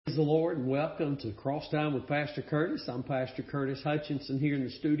Praise the Lord and welcome to Cross Time with Pastor Curtis. I'm Pastor Curtis Hutchinson here in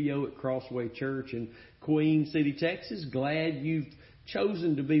the studio at Crossway Church in Queen City, Texas. Glad you've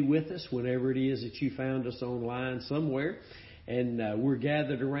chosen to be with us whenever it is that you found us online somewhere. And we're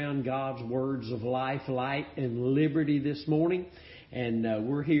gathered around God's words of life, light, and liberty this morning. And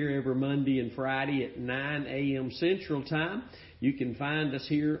we're here every Monday and Friday at 9 a.m. Central Time. You can find us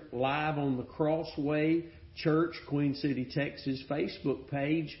here live on the Crossway Church, Queen City, Texas Facebook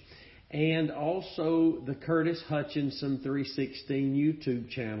page, and also the Curtis Hutchinson 316 YouTube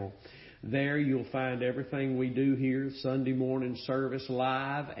channel. There you'll find everything we do here, Sunday morning service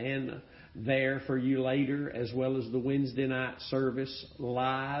live and there for you later, as well as the Wednesday night service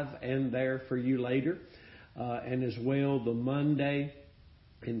live and there for you later, and as well the Monday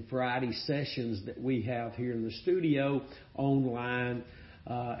and Friday sessions that we have here in the studio online,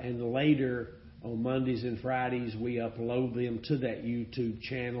 and later on Mondays and Fridays, we upload them to that YouTube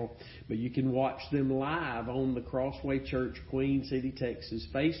channel. But you can watch them live on the Crossway Church, Queen City, Texas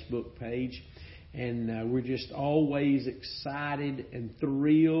Facebook page. And we're just always excited and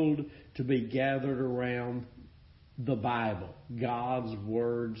thrilled to be gathered around the Bible, God's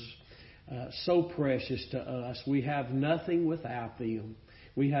words, so precious to us. We have nothing without them.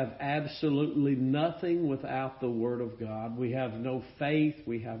 We have absolutely nothing without the Word of God. We have no faith.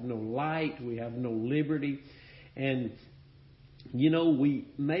 We have no light. We have no liberty. And, you know, we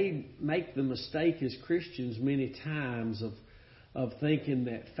may make the mistake as Christians many times of thinking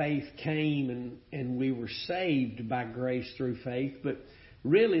that faith came and we were saved by grace through faith. But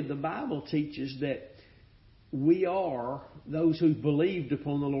really, the Bible teaches that we are those who believed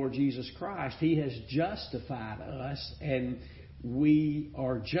upon the Lord Jesus Christ. He has justified us, and we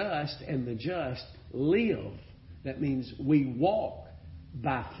are just, and the just live. That means we walk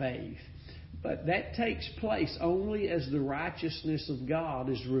by faith. But that takes place only as the righteousness of God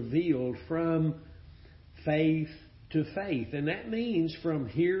is revealed from faith to faith. And that means from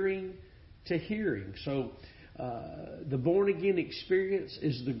hearing to hearing. So the born-again experience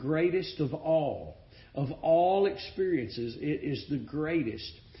is the greatest of all. Of all experiences, it is the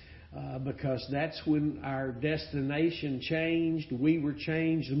greatest. Because that's when our destination changed. We were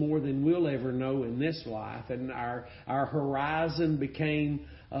changed more than we'll ever know in this life. And our horizon became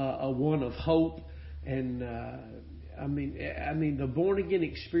a one of hope. And I mean, the born-again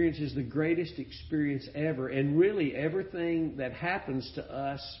experience is the greatest experience ever. And really, everything that happens to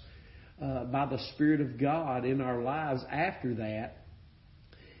us by the Spirit of God in our lives after that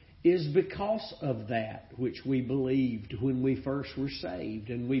is because of that which we believed when we first were saved.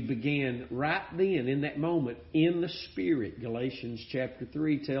 And we began right then, in that moment, in the Spirit. Galatians chapter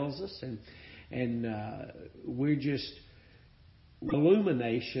 3 tells us. And we're just,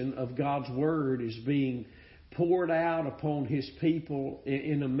 illumination of God's Word is being poured out upon His people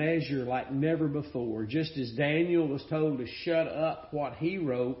in a measure like never before. Just as Daniel was told to shut up what he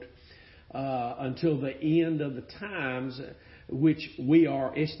wrote until the end of the times, which we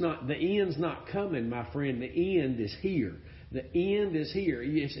are. It's not, the end's not coming, my friend. The end is here. The end is here.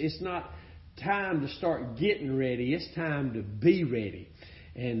 It's not time to start getting ready. It's time to be ready.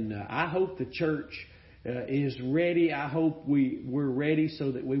 And I hope the church is ready. I hope we're ready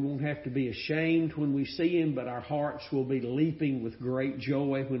so that we won't have to be ashamed when we see Him, but our hearts will be leaping with great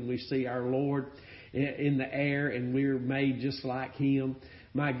joy when we see our Lord in the air and we're made just like Him.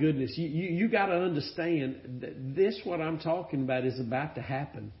 My goodness, you got to understand that this, what I'm talking about, is about to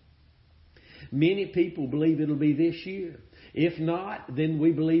happen. Many people believe it'll be this year. If not, then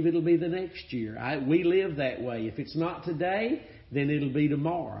we believe it'll be the next year. We live that way. If it's not today, then it'll be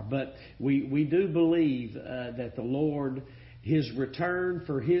tomorrow. But we do believe that the Lord, His return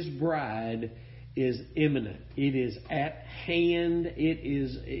for His bride is imminent. It is at hand.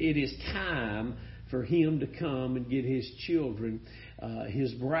 It is time for Him to come and get His children,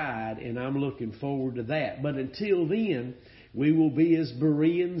 His bride, and I'm looking forward to that. But until then, we will be as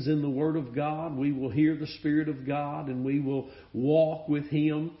Bereans in the Word of God. We will hear the Spirit of God, and we will walk with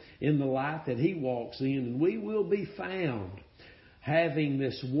Him in the light that He walks in, and we will be found having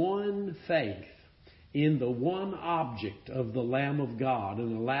this one faith in the one object of the Lamb of God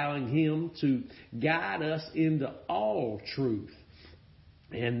and allowing Him to guide us into all truth.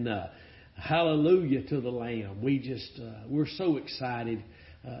 And hallelujah to the Lamb. We're so excited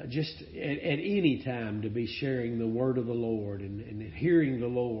just at any time to be sharing the Word of the Lord and hearing the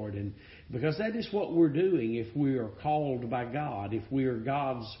Lord. And because that is what we're doing if we are called by God, if we are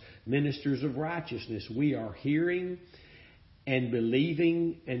God's ministers of righteousness. We are hearing and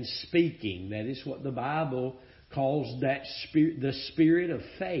believing and speaking. That is what the Bible calls that spirit, the spirit of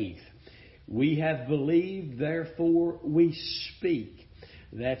faith. We have believed, therefore we speak.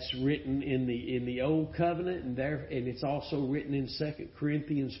 That's written in the Old Covenant, and it's also written in 2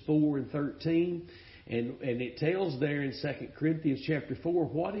 Corinthians 4 and 13. And it tells there in 2 Corinthians chapter 4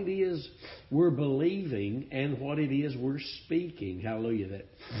 what it is we're believing and what it is we're speaking. Hallelujah.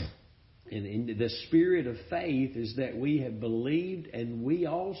 And the spirit of faith is that we have believed and we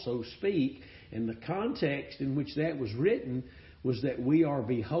also speak. And the context in which that was written was that we are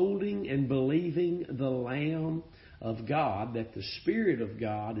beholding and believing the Lamb of God, that the Spirit of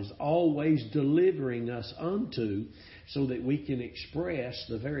God is always delivering us unto, so that we can express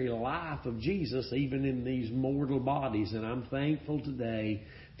the very life of Jesus even in these mortal bodies. And I'm thankful today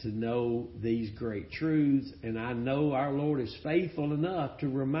to know these great truths. And I know our Lord is faithful enough to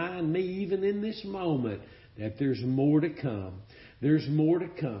remind me even in this moment that there's more to come. There's more to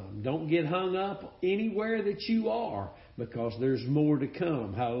come. Don't get hung up anywhere that you are, because there's more to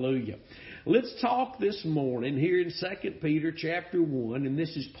come. Hallelujah. Let's talk this morning here in 2 Peter chapter 1, and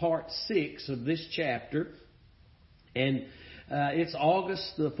this is part 6 of this chapter. And it's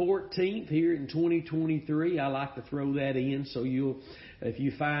August the 14th here in 2023. I like to throw that in, so if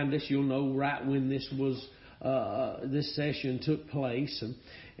you find this, you'll know right when this session took place.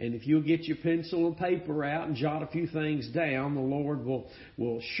 And if you'll get your pencil and paper out and jot a few things down, the Lord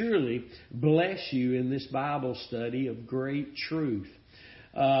will surely bless you in this Bible study of great truth.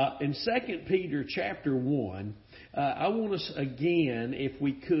 In 2 Peter chapter 1, I want us again, if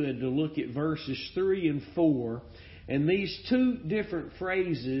we could, to look at verses 3 and 4. And these two different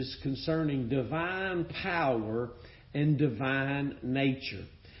phrases concerning divine power and divine nature.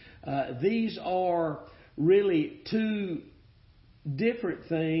 These are really two different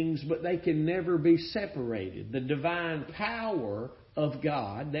things, but they can never be separated. The divine power of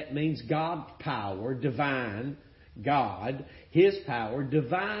God, that means God's power, divine, God, His power,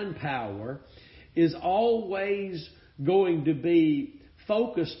 divine power, is always going to be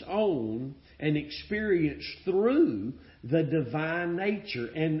focused on and experienced through the divine nature,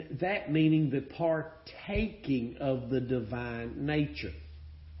 and that meaning the partaking of the divine nature.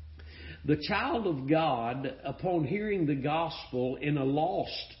 The child of God, upon hearing the gospel in a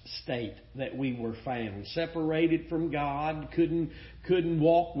lost state that we were found, separated from God, couldn't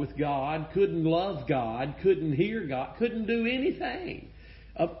walk with God, couldn't love God, couldn't hear God, couldn't do anything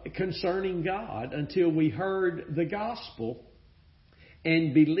concerning God until we heard the gospel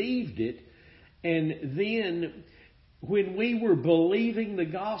and believed it. And then when we were believing the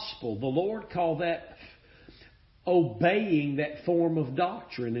gospel, the Lord called that obeying that form of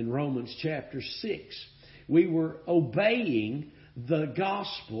doctrine in Romans chapter 6. We were obeying the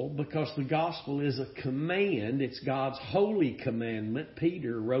gospel because the gospel is a command. It's God's holy commandment.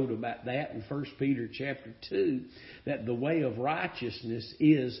 Peter wrote about that in 1 Peter chapter 2, that the way of righteousness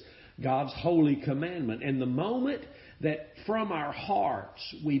is God's holy commandment. And the moment that from our hearts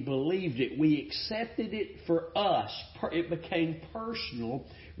we believed it, we accepted it for us, it became personal.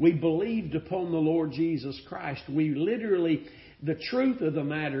 We believed upon the Lord Jesus Christ. We literally, the truth of the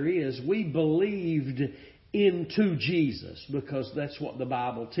matter is, we believed into Jesus, because that's what the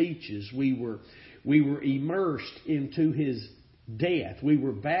Bible teaches. We were immersed into His death. We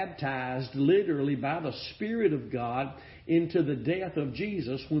were baptized literally by the Spirit of God into the death of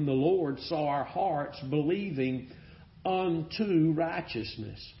Jesus when the Lord saw our hearts believing unto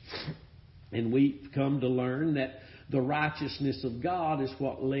righteousness. And we've come to learn that the righteousness of God is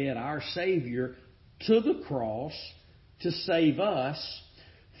what led our Savior to the cross to save us,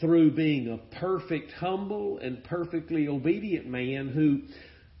 through being a perfect, humble, and perfectly obedient man who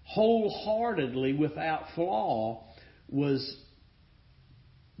wholeheartedly, without flaw, was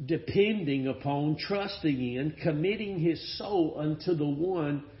depending upon, trusting in, committing his soul unto the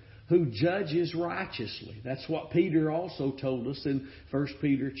one who judges righteously. That's what Peter also told us in 1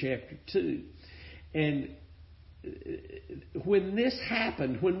 Peter chapter 2. And when this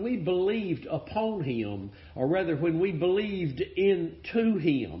happened, when we believed upon Him, or rather when we believed into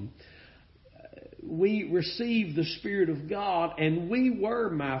Him, we received the Spirit of God, and we were,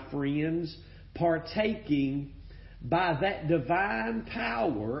 my friends, partaking by that divine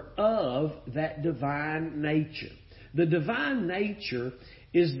power of that divine nature. The divine nature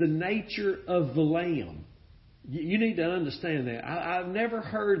is the nature of the Lamb. You need to understand that. I've never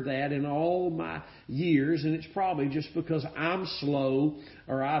heard that in all my years, and it's probably just because I'm slow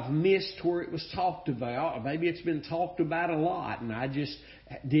or I've missed where it was talked about, or maybe it's been talked about a lot and I just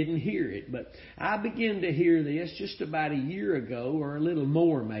didn't hear it. But I began to hear this just about a year ago, or a little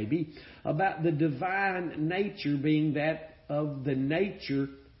more maybe, about the divine nature being that of the nature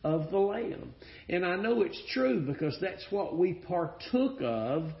of the Lamb. And I know it's true because that's what we partook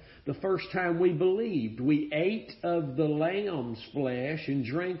of the first time we believed. We ate of the Lamb's flesh and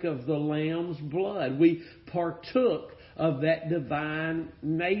drank of the Lamb's blood. We partook of that divine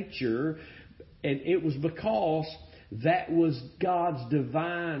nature, and it was because that was God's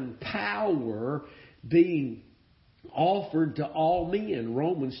divine power being offered to all men.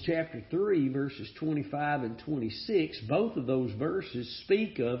 Romans chapter 3, verses 25 and 26, both of those verses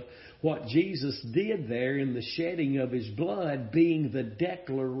speak of what Jesus did there in the shedding of His blood being the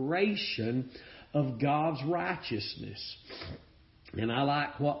declaration of God's righteousness. And I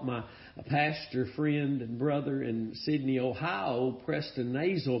like what my pastor friend and brother in Sydney, Ohio, Preston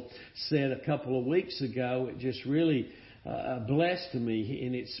Nasel, said a couple of weeks ago. It just really blessed me,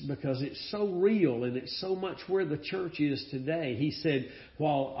 and it's because it's so real, and it's so much where the church is today. He said,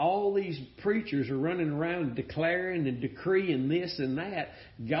 while all these preachers are running around declaring and decreeing this and that,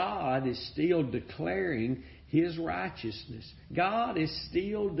 God is still declaring His righteousness. God is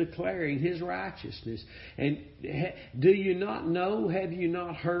still declaring His righteousness. And do you not know, have you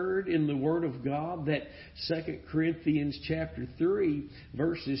not heard in the Word of God that 2 Corinthians chapter 3,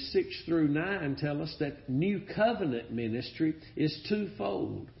 verses 6 through 9 tell us that new covenant ministry is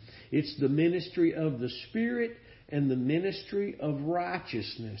twofold. It's the ministry of the Spirit and the ministry of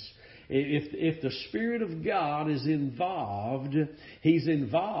righteousness. If the Spirit of God is involved, He's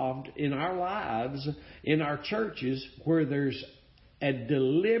involved in our lives, in our churches, where there's a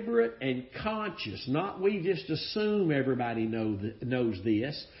deliberate and conscious, not we just assume everybody knows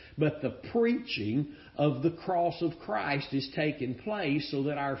this, but the preaching of the cross of Christ is taking place so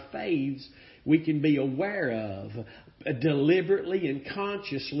that our faiths we can be aware of, deliberately and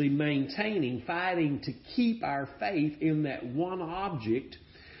consciously maintaining, fighting to keep our faith in that one object,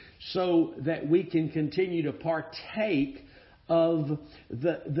 so that we can continue to partake of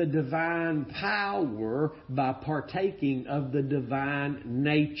the divine power by partaking of the divine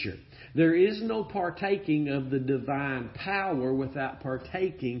nature. There is no partaking of the divine power without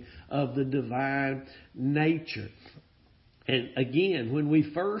partaking of the divine nature. And again, when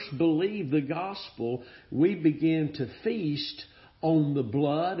we first believe the gospel, we begin to feast on the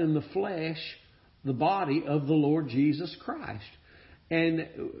blood and the flesh, the body of the Lord Jesus Christ. And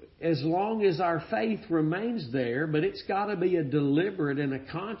as long as our faith remains there, but it's got to be a deliberate and a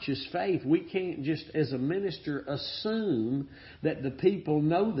conscious faith. We can't just, as a minister, assume that the people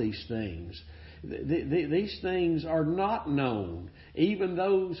know these things. These things are not known. Even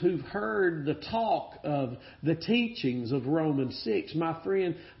those who've heard the talk of the teachings of Romans 6, my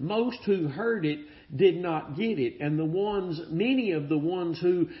friend, most who heard it did not get it. And many of the ones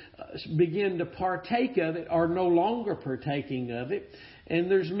who begin to partake of it are no longer partaking of it. And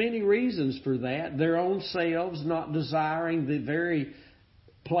there's many reasons for that. Their own selves not desiring the very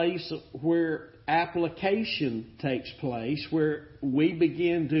place where application takes place, where we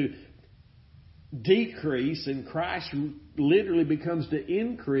begin to decrease and Christ literally becomes to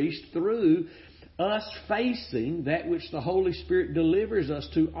increase through us facing that which the Holy Spirit delivers us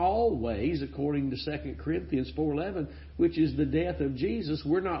to always, according to 2 Corinthians 4:11, which is the death of Jesus.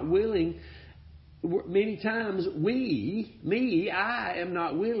 We're not willing, many times I am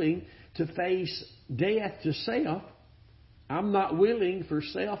not willing to face death to self. I'm not willing for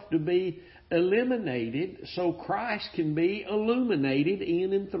self to be eliminated so Christ can be illuminated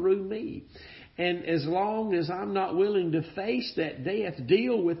in and through me. And as long as I'm not willing to face that death,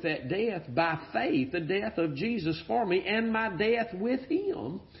 deal with that death by faith, the death of Jesus for me and my death with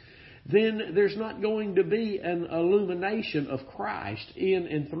Him, then there's not going to be an illumination of Christ in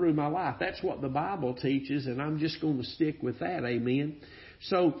and through my life. That's what the Bible teaches, and I'm just going to stick with that. Amen.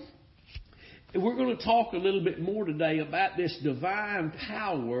 So we're going to talk a little bit more today about this divine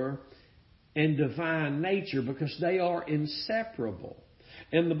power and divine nature, because they are inseparable.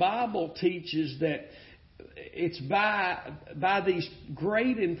 And the Bible teaches that it's by these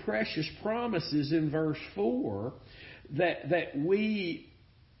great and precious promises in verse 4 that we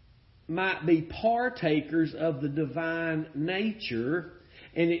might be partakers of the divine nature.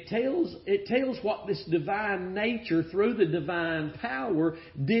 And it tells what this divine nature through the divine power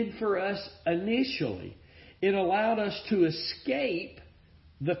did for us initially. It allowed us to escape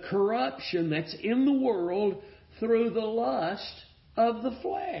the corruption that's in the world through the lust of the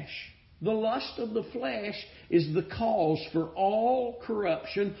flesh. The lust of the flesh is the cause for all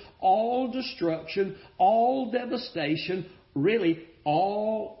corruption, all destruction, all devastation, really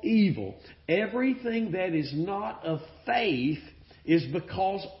all evil. Everything that is not of faith is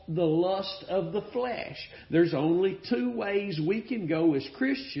because the lust of the flesh. There's only two ways we can go as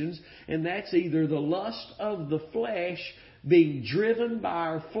Christians, and that's either the lust of the flesh being driven by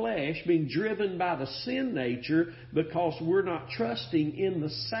our flesh, being driven by the sin nature, because we're not trusting in the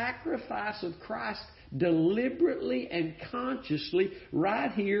sacrifice of Christ deliberately and consciously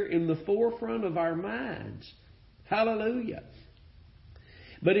right here in the forefront of our minds. Hallelujah.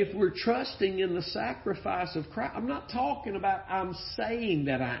 But if we're trusting in the sacrifice of Christ, I'm not talking about I'm saying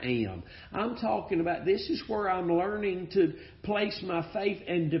that I am. I'm talking about this is where I'm learning to place my faith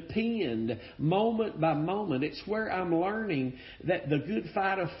and depend moment by moment. It's where I'm learning that the good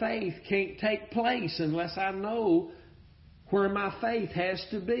fight of faith can't take place unless I know where my faith has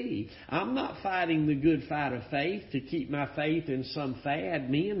to be. I'm not fighting the good fight of faith to keep my faith in some fad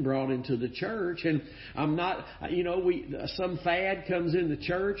men brought into the church. And I'm not, some fad comes in the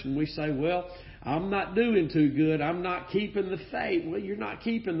church and we say, well, I'm not doing too good. I'm not keeping the faith. Well, you're not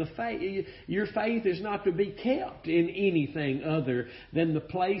keeping the faith. Your faith is not to be kept in anything other than the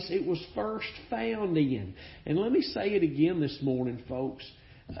place it was first found in. And let me say it again this morning, folks.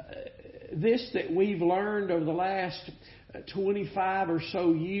 This that we've learned over the last 25 or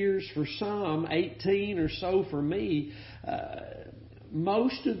so years for some, 18 or so for me,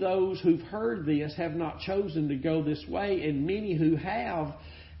 most of those who've heard this have not chosen to go this way, and many who have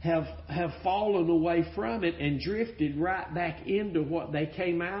fallen away from it and drifted right back into what they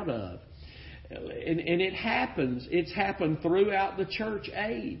came out of. And it happens. It's happened throughout the church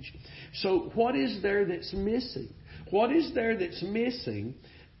age. So what is there that's missing? What is there that's missing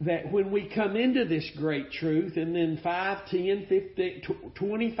that when we come into this great truth and then 5, 10, 15,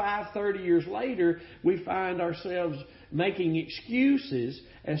 25, 30 years later, we find ourselves making excuses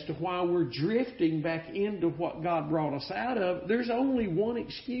as to why we're drifting back into what God brought us out of? There's only one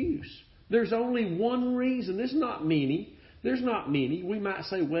excuse. There's only one reason. There's not many. There's not many. We might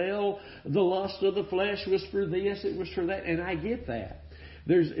say, well, the lust of the flesh was for this, it was for that, and I get that.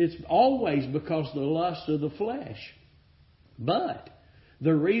 It's always because of the lust of the flesh. But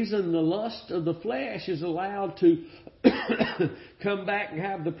the reason the lust of the flesh is allowed to come back and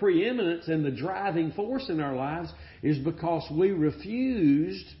have the preeminence and the driving force in our lives is because we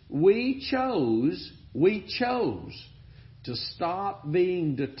chose to stop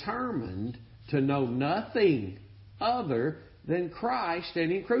being determined to know nothing other than Christ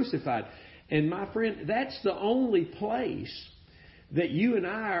and Him crucified. And my friend, that's the only place that you and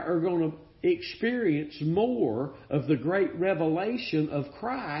I are going to experience more of the great revelation of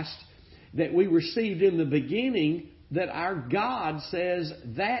Christ that we received in the beginning, that our God says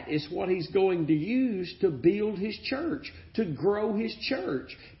that is what He's going to use to build His church, to grow His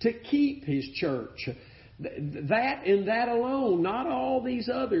church, to keep His church. That and that alone, not all these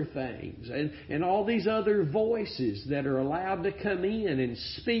other things and all these other voices that are allowed to come in and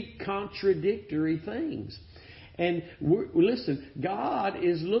speak contradictory things. And listen, God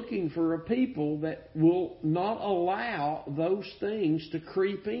is looking for a people that will not allow those things to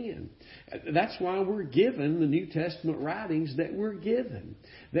creep in. That's why we're given the New Testament writings that we're given,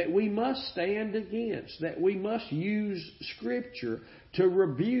 that we must stand against, that we must use Scripture to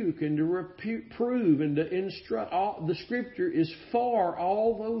rebuke and to reprove and to instruct. The Scripture is for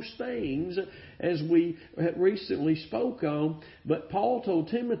all those things, as we recently spoke on. But Paul told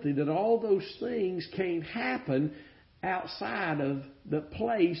Timothy that all those things can't happen outside of the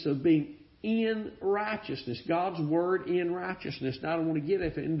place of being in righteousness. God's Word in righteousness. Now, I don't want to get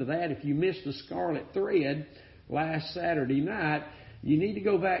into that. If you missed the Scarlet Thread last Saturday night, you need to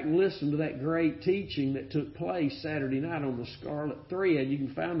go back and listen to that great teaching that took place Saturday night on the Scarlet Thread. You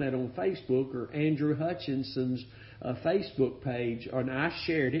can find that on Facebook or Andrew Hutchinson's Facebook page. And I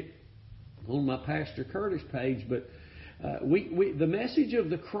shared it on my Pastor Curtis page. But the message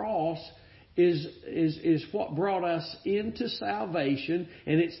of the cross is what brought us into salvation,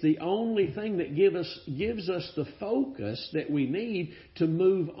 and it's the only thing that gives us the focus that we need to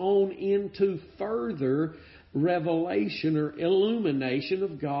move on into further revelation or illumination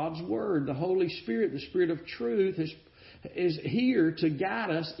of God's Word. The Holy Spirit, the Spirit of truth, is here to guide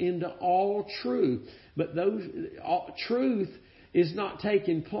us into all truth. But truth is not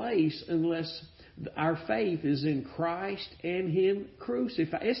taking place unless our faith is in Christ and Him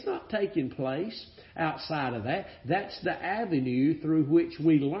crucified. It's not taking place outside of that. That's the avenue through which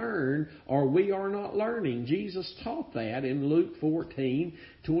we learn, or we are not learning. Jesus taught that in Luke 14,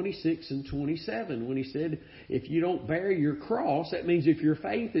 26 and 27, when He said, if you don't bear your cross, that means if your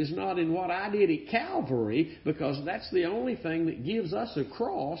faith is not in what I did at Calvary, because that's the only thing that gives us a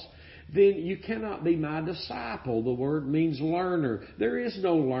cross, then you cannot be my disciple. The word means learner. There is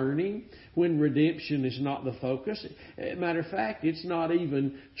no learning when redemption is not the focus. Matter of fact, it's not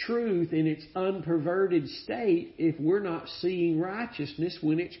even truth in its unperverted state if we're not seeing righteousness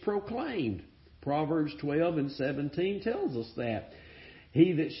when it's proclaimed. Proverbs 12:17 tells us that.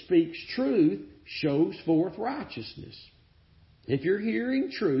 He that speaks truth shows forth righteousness. If you're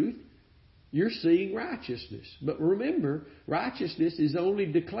hearing truth, you're seeing righteousness. But remember, righteousness is only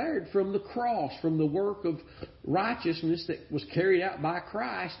declared from the cross, from the work of righteousness that was carried out by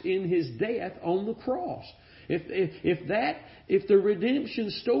Christ in His death on the cross. If the redemption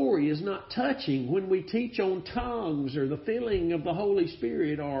story is not touching when we teach on tongues or the filling of the Holy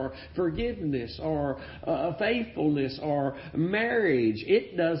Spirit or forgiveness or faithfulness or marriage,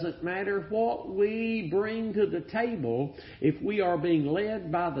 it doesn't matter what we bring to the table. If we are being led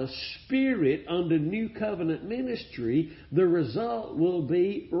by the Spirit under New Covenant ministry, the result will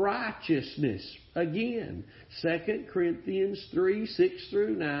be righteousness. Again, 2 Corinthians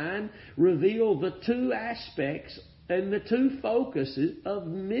 3:6-9 reveal the two aspects and the two focuses of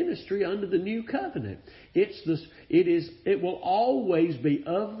ministry under the New Covenant. It will always be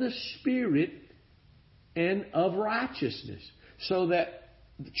of the Spirit and of righteousness. So that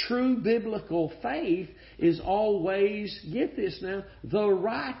true biblical faith is always, get this now, the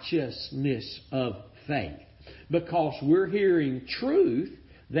righteousness of faith. Because we're hearing truth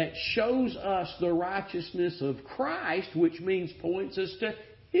that shows us the righteousness of Christ, which means points us to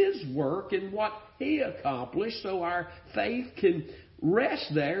His work and what He accomplished, so our faith can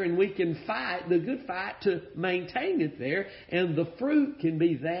rest there and we can fight the good fight to maintain it there, and the fruit can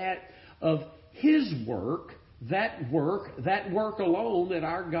be that of His work, that work alone that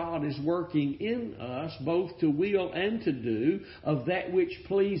our God is working in us, both to will and to do, of that which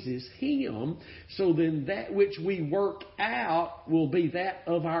pleases Him. So then that which we work out will be that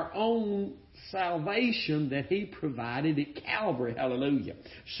of our own salvation that He provided at Calvary. Hallelujah.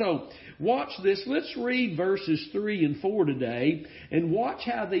 So, watch this. Let's read verses 3 and 4 today and watch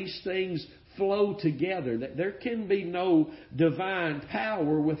how these things flow together. That there can be no divine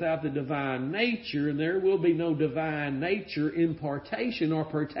power without the divine nature, and there will be no divine nature impartation or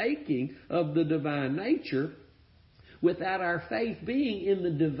partaking of the divine nature without our faith being in the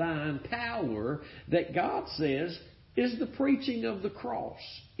divine power that God says is the preaching of the cross,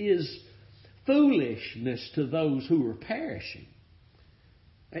 is foolishness to those who are perishing.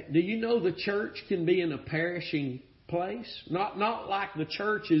 Do you know the church can be in a perishing place? Not like the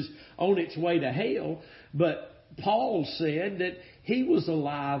church is on its way to hell, but Paul said that he was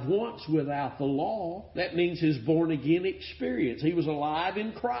alive once without the law. That means his born-again experience. He was alive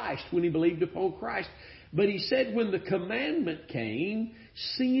in Christ when he believed upon Christ. But he said when the commandment came,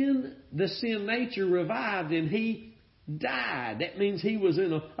 the sin nature revived and he died. That means he was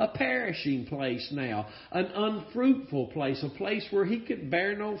in a perishing place now, an unfruitful place, a place where he could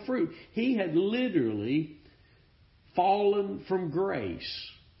bear no fruit. He had literally fallen from grace.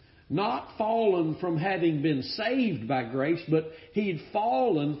 Not fallen from having been saved by grace, but he had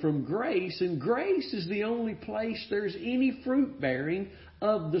fallen from grace, and grace is the only place there's any fruit bearing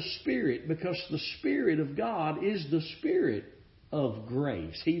of the Spirit, because the Spirit of God is the Spirit of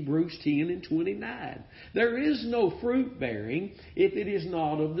grace. Hebrews 10:29. There is no fruit bearing if it is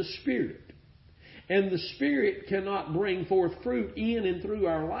not of the Spirit. And the Spirit cannot bring forth fruit in and through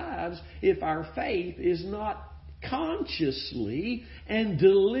our lives if our faith is not consciously and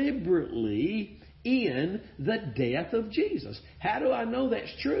deliberately in the death of Jesus. How do I know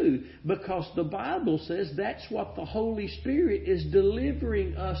that's true? Because the Bible says that's what the Holy Spirit is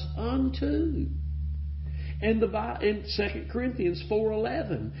delivering us unto. And in 2 Corinthians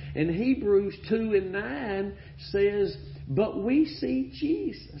 4:11 and Hebrews 2:9 says, but we see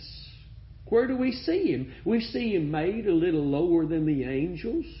Jesus. Where do we see Him? We see Him made a little lower than the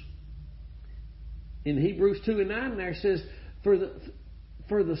angels. In Hebrews 2:9 there says, for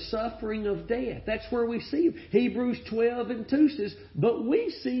the suffering of death. That's where we see Him. Hebrews 12:2 says, but we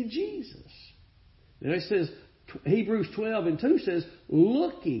see Jesus. Now it says, Hebrews 12:2 says,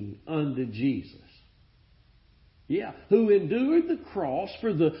 looking unto Jesus. Yeah, who endured the cross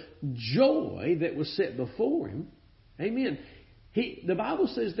for the joy that was set before Him. Amen. The Bible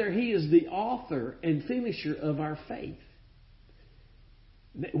says there He is the author and finisher of our faith.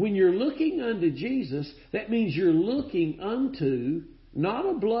 When you're looking unto Jesus, that means you're looking unto not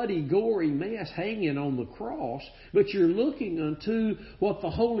a bloody, gory mess hanging on the cross, but you're looking unto what the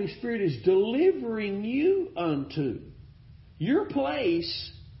Holy Spirit is delivering you unto. Your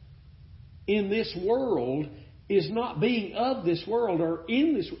place in this world is not being of this world or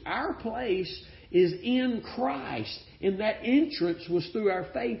in this. Our place is in Christ, and that entrance was through our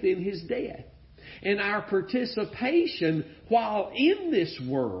faith in His death. And our participation while in this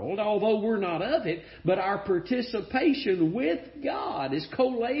world, although we're not of it, but our participation with God as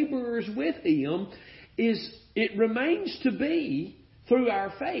co-laborers with Him, it remains to be through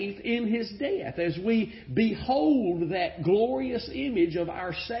our faith in His death. As we behold that glorious image of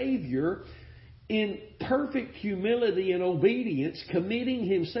our Savior in perfect humility and obedience, committing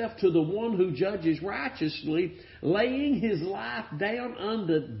Himself to the one who judges righteously, laying His life down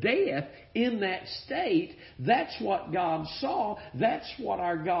unto death in that state, that's what God saw. That's what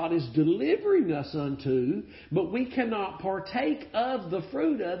our God is delivering us unto. But we cannot partake of the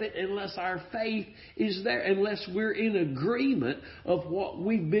fruit of it unless our faith is there, unless we're in agreement of what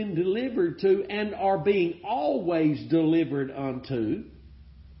we've been delivered to and are being always delivered unto.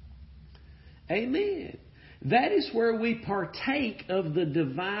 Amen. That is where we partake of the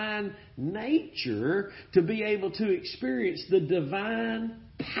divine nature to be able to experience the divine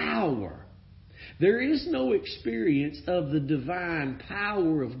power. There is no experience of the divine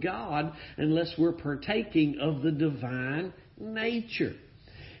power of God unless we're partaking of the divine nature.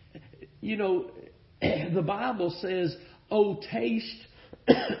 You know, the Bible says, "Oh, taste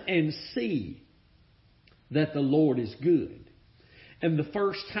and see that the Lord is good." And the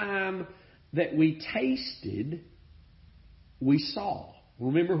first time that we tasted, we saw.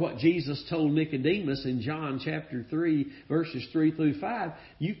 Remember what Jesus told Nicodemus in John chapter 3, verses 3 through 5.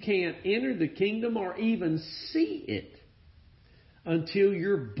 You can't enter the kingdom or even see it until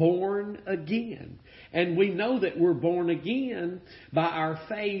you're born again. And we know that we're born again by our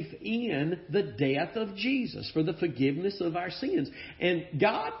faith in the death of Jesus for the forgiveness of our sins. And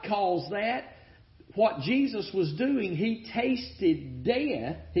God calls that what Jesus was doing. He tasted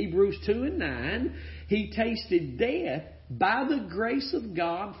death, Hebrews 2:9, He tasted death by the grace of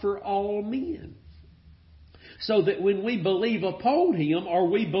God for all men. So that when we believe upon Him or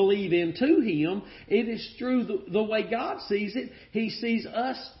we believe into Him, it is through the way God sees it. He sees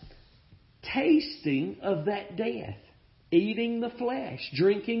us tasting of that death, eating the flesh,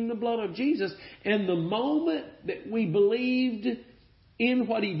 drinking the blood of Jesus. And the moment that we believed in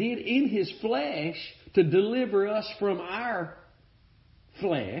what He did in His flesh to deliver us from our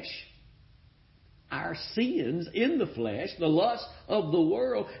flesh, our sins in the flesh, the lust of the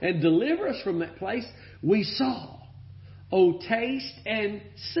world, and deliver us from that place, we saw. Oh, taste and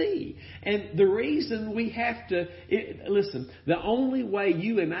see. And the reason we have to, listen, the only way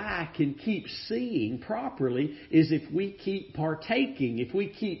you and I can keep seeing properly is if we keep partaking, if we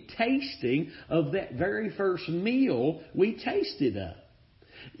keep tasting of that very first meal we tasted of.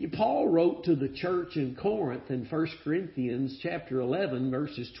 Paul wrote to the church in Corinth in 1 Corinthians chapter 11,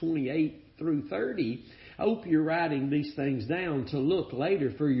 verses 28 through 30. I hope you're writing these things down to look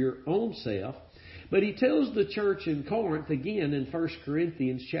later for your own self. But he tells the church in Corinth again in 1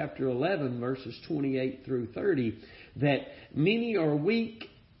 Corinthians chapter 11, verses 28 through 30, that many are weak,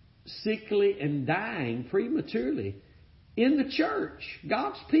 sickly, and dying prematurely in the church,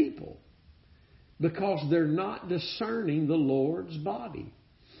 God's people, because they're not discerning the Lord's body.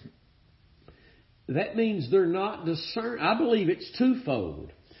 That means they're not discerning. I believe it's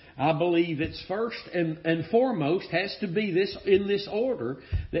twofold. I believe it's first and foremost has to be this in this order,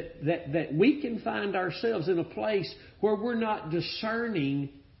 that we can find ourselves in a place where we're not discerning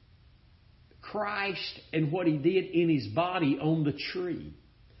Christ and what He did in His body on the tree.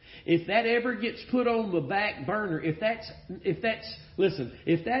 If that ever gets put on the back burner, if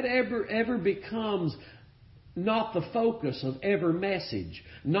that ever becomes not the focus of every message,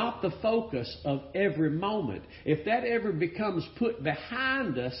 not the focus of every moment, if that ever becomes put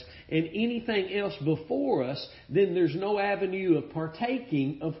behind us and anything else before us, then there's no avenue of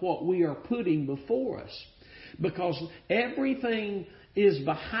partaking of what we are putting before us. Because everything is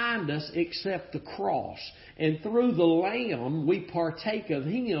behind us except the cross. And through the Lamb, we partake of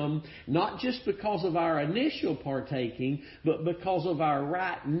Him, not just because of our initial partaking, but because of our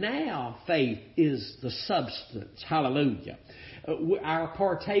right now faith is the substance. Hallelujah. Our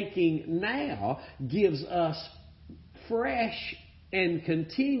partaking now gives us fresh and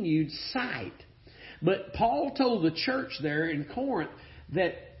continued sight. But Paul told the church there in Corinth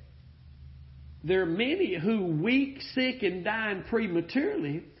that there are many who weak, sick, and dying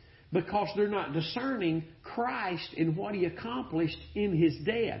prematurely because they're not discerning Christ and what He accomplished in His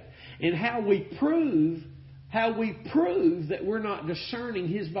death. And how we prove that we're not discerning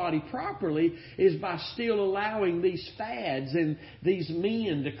His body properly is by still allowing these fads and these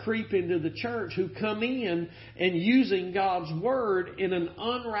men to creep into the church who come in and using God's Word in an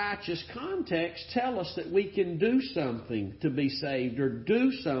unrighteous context tell us that we can do something to be saved or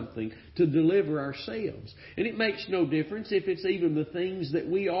do something to deliver ourselves. And it makes no difference if it's even the things that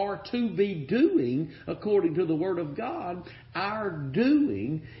we are to be doing according to the Word of God. Our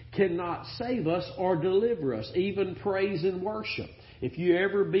doing cannot save us or deliver us, even praise and worship. if you're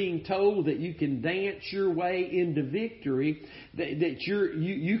ever being told that you can dance your way into victory, that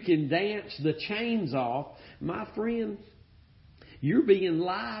you can dance the chains off, my friend, you're being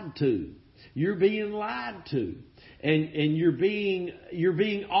lied to. You're being lied to. And you're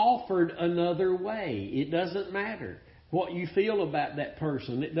being offered another way. It doesn't matter what you feel about that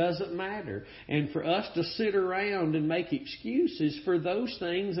person. It doesn't matter. And for us to sit around and make excuses for those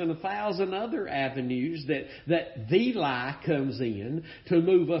things and 1,000 other avenues that the lie comes in to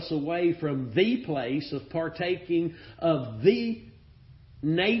move us away from the place of partaking of the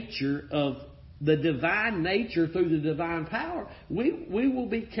nature of the divine nature through the divine power, we will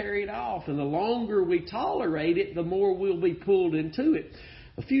be carried off. And the longer we tolerate it, the more we'll be pulled into it.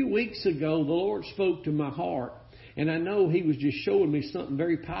 A few weeks ago, the Lord spoke to my heart. And I know He was just showing me something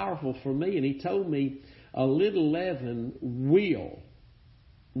very powerful for me. And He told me a little leaven will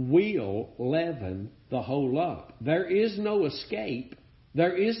leaven the whole lump. There is no escape.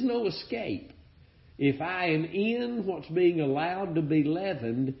 There is no escape. If I am in what's being allowed to be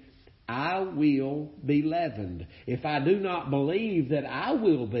leavened, I will be leavened. If I do not believe that I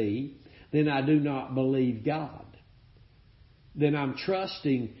will be, then I do not believe God. Then I'm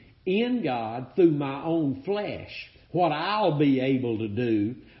trusting in God through my own flesh. What I'll be able to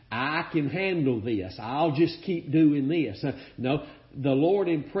do, I can handle this. I'll just keep doing this. No, the Lord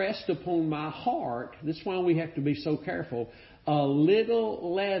impressed upon my heart, this is why we have to be so careful, a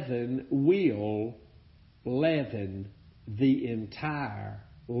little leaven will leaven the entire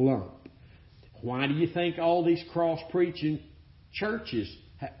lump. Why do you think all these cross-preaching churches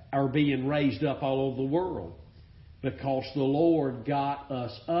are being raised up all over the world? Because the Lord got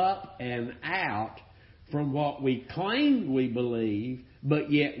us up and out from what we claimed we believed,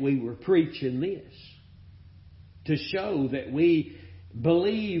 but yet we were preaching this. To show that we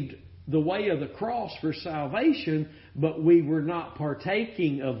believed the way of the cross for salvation, but we were not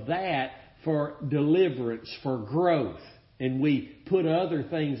partaking of that for deliverance, for growth. And we put other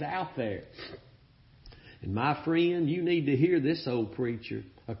things out there. And my friend, you need to hear this, old preacher.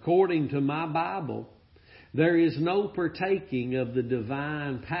 According to my Bible, there is no partaking of the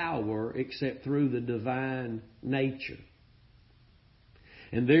divine power except through the divine nature.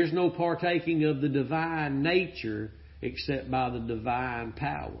 And there's no partaking of the divine nature except by the divine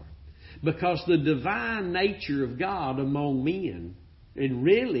power. Because the divine nature of God among men, and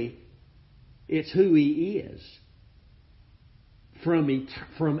really, it's who He is.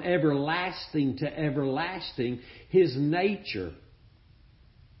 From everlasting to everlasting, His nature,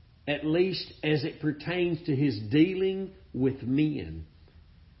 at least as it pertains to His dealing with men,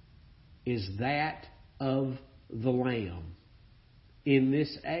 is that of the Lamb in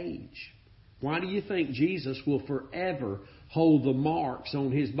this age. Why do you think Jesus will forever hold the marks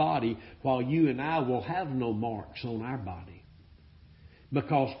on His body while you and I will have no marks on our body?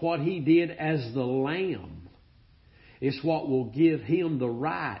 Because what He did as the Lamb is what will give Him the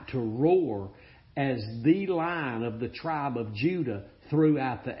right to roar as the Lion of the tribe of Judah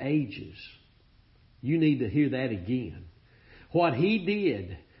throughout the ages. You need to hear that again. What He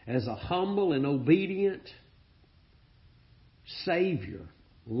did as a humble and obedient Savior,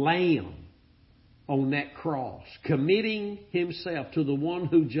 Lamb on that cross, committing Himself to the one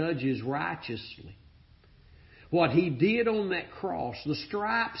who judges righteously. What He did on that cross, the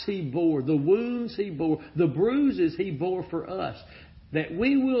stripes He bore, the wounds He bore, the bruises He bore for us, that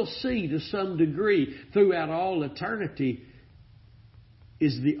we will see to some degree throughout all eternity,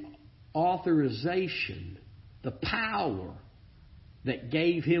 is the authorization, the power that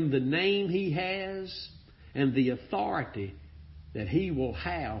gave Him the name He has and the authority that He will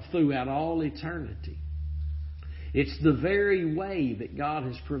have throughout all eternity. It's the very way that God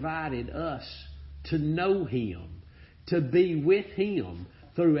has provided us to know Him, to be with Him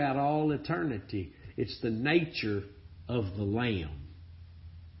throughout all eternity. It's the nature of the Lamb.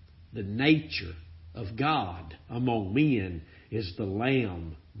 The nature of God among men is the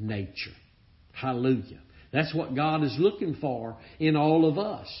Lamb nature. Hallelujah. That's what God is looking for in all of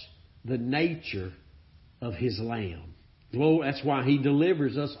us. The nature of His Lamb. That's why He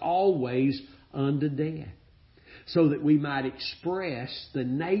delivers us always unto death. So that we might express the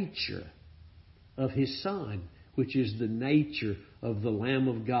nature of His Son, which is the nature of the Lamb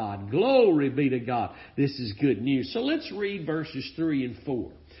of God. Glory be to God. This is good news. So let's read verses 3 and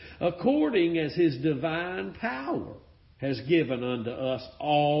 4. According as His divine power has given unto us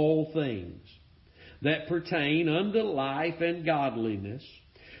all things that pertain unto life and godliness,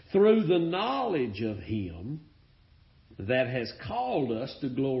 through the knowledge of Him that has called us to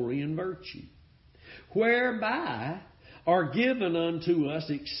glory and virtue, whereby are given unto us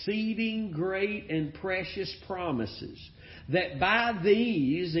exceeding great and precious promises, that by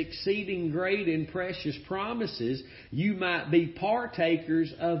these exceeding great and precious promises you might be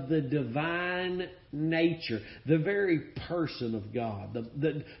partakers of the divine nature, the very person of God,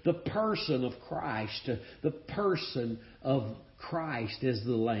 the person of Christ, the person of Christ as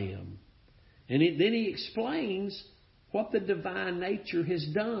the Lamb. And then he explains what the divine nature has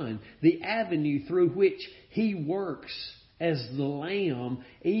done, the avenue through which he works as the Lamb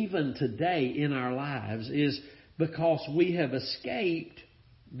even today in our lives is because we have escaped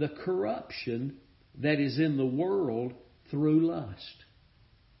the corruption that is in the world through lust.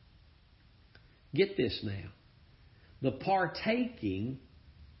 Get this now. The partaking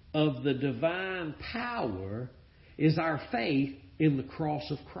of the divine power is our faith in the cross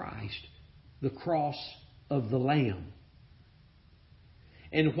of Christ, the cross of the Lamb.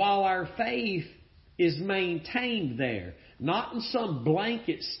 And while our faith is maintained there, not in some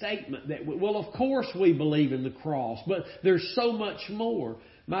blanket statement that, well, of course we believe in the cross, but there's so much more.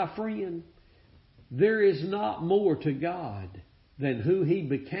 My friend, there is not more to God than who He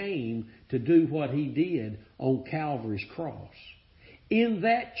became to do what He did on Calvary's cross. In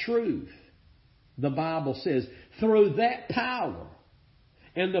that truth, the Bible says, through that power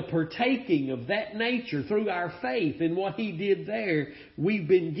and the partaking of that nature through our faith in what He did there, we've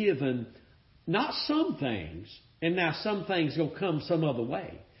been given not some things, and now some things will come some other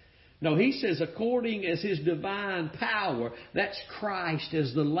way. No, he says, according as His divine power, that's Christ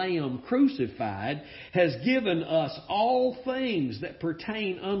as the Lamb crucified, has given us all things that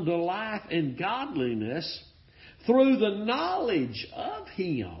pertain unto life and godliness through the knowledge of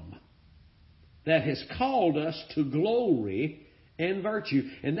Him that has called us to glory and virtue.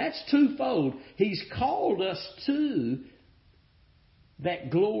 And that's twofold. He's called us to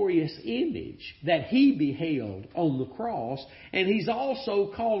that glorious image that He beheld on the cross. And He's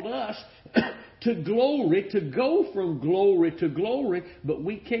also called us to glory, to go from glory to glory. But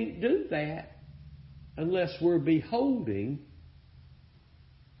we can't do that unless we're beholding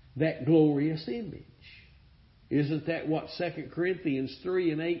that glorious image. Isn't that what 2 Corinthians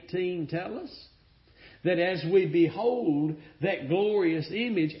 3 and 18 tell us? That as we behold that glorious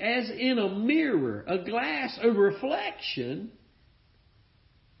image, as in a mirror, a glass, a reflection,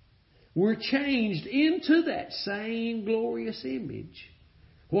 we're changed into that same glorious image.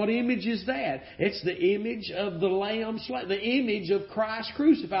 What image is that? It's the image of the Lamb slain, the image of Christ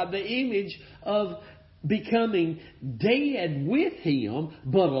crucified, the image of becoming dead with Him,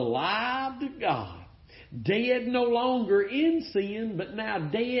 but alive to God. Dead no longer in sin, but now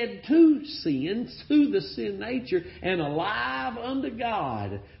dead to sin, to the sin nature, and alive unto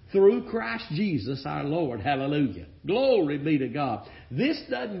God through Christ Jesus our Lord. Hallelujah. Glory be to God. This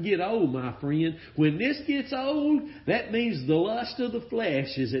doesn't get old, my friend. When this gets old, that means the lust of the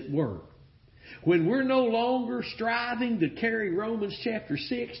flesh is at work. When we're no longer striving to carry Romans chapter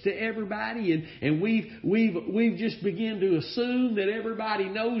 6 to everybody and we've just begun to assume that everybody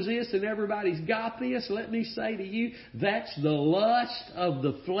knows this and everybody's got this, let me say to you, that's the lust of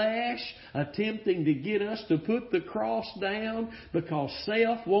the flesh attempting to get us to put the cross down because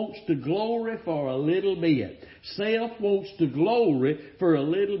self wants to glory for a little bit. Self wants to glory for a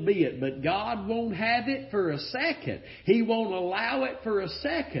little bit, but God won't have it for a second. He won't allow it for a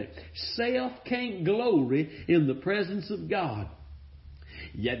second. Self can't glory in the presence of God.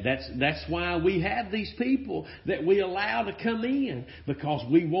 Yet that's why we have these people that we allow to come in, because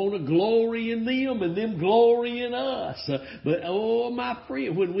we want to glory in them and them glory in us. But oh my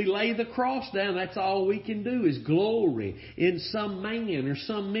friend, when we lay the cross down, that's all we can do is glory in some man or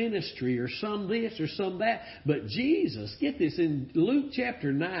some ministry or some this or some that. But Jesus, get this, in Luke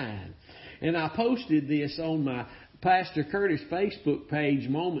chapter 9, and I posted this on my Pastor Curtis Facebook page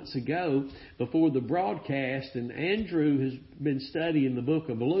moments ago before the broadcast, and Andrew has been studying the book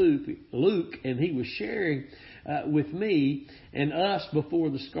of Luke, and he was sharing with me and us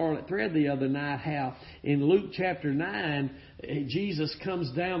before the Scarlet Thread the other night how in Luke chapter 9 Jesus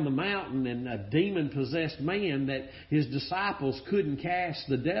comes down the mountain, and a demon-possessed man that His disciples couldn't cast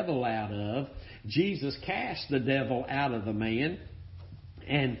the devil out of, Jesus cast the devil out of the man.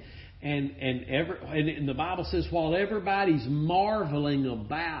 And the Bible says while everybody's marveling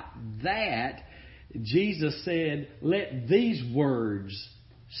about that, Jesus said, let these words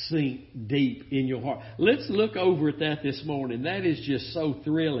sink deep in your heart. Let's look over at that this morning. That is just so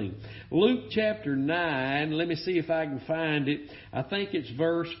thrilling. Luke chapter 9, let me see if I can find it. I think it's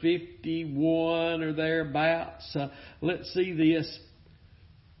verse 51 or thereabouts. Let's see this.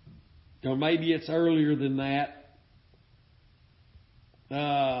 Or maybe it's earlier than that.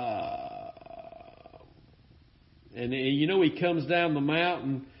 And you know, He comes down the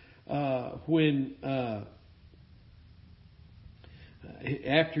mountain when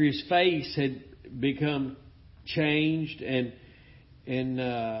after his face had become changed, and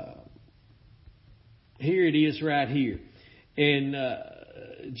here it is right here. And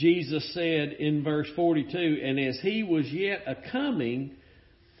Jesus said in verse 42, and as he was yet a coming,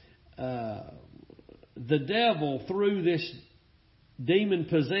 the devil threw this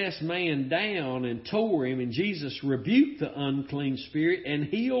demon-possessed man down and tore him, and Jesus rebuked the unclean spirit and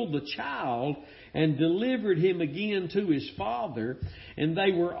healed the child and delivered him again to his father. And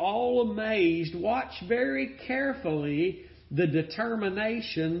they were all amazed. Watch very carefully the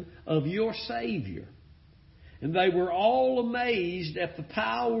determination of your Savior. And they were all amazed at the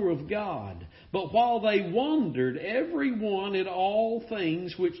power of God. But while they wondered, every one at all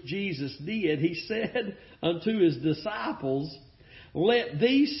things which Jesus did, he said unto his disciples, let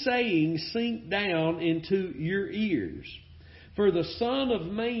these sayings sink down into your ears. For the Son of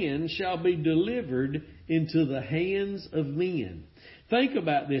Man shall be delivered into the hands of men. Think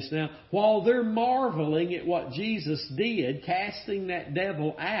about this now. While they're marveling at what Jesus did, casting that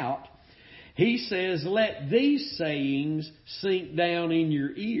devil out, he says, let these sayings sink down in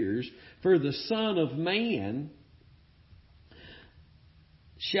your ears, for the Son of Man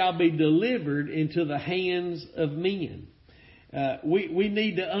shall be delivered into the hands of men. We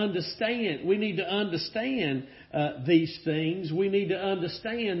need to understand. We need to understand these things. We need to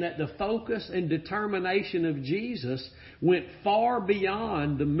understand that the focus and determination of Jesus went far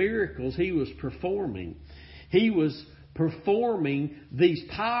beyond the miracles he was performing. He was performing these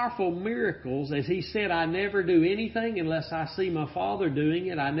powerful miracles, as he said, I never do anything unless I see my Father doing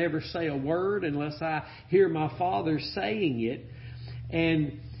it. I never say a word unless I hear my Father saying it.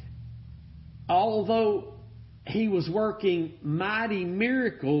 And although he was working mighty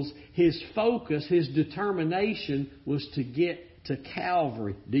miracles, his focus, his determination was to get to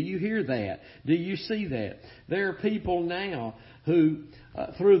Calvary. Do you hear that? Do you see that? There are people now who,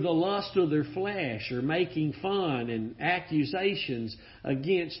 through the lust of their flesh, are making fun and accusations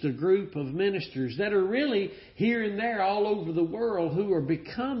against a group of ministers that are really here and there all over the world, who are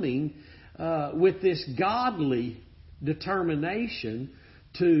becoming, with this godly determination,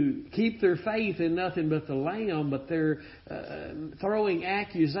 to keep their faith in nothing but the Lamb, but they're throwing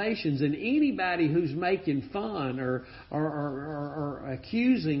accusations. And anybody who's making fun or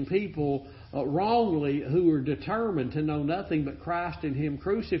accusing people wrongly, who are determined to know nothing but Christ and Him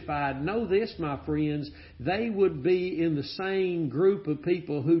crucified, know this, my friends, they would be in the same group of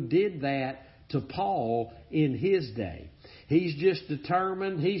people who did that to Paul in his day. He's just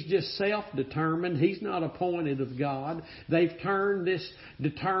determined. He's just self-determined. He's not appointed of God. They've turned this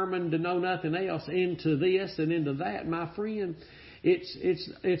determined to know nothing else into this and into that. My friend,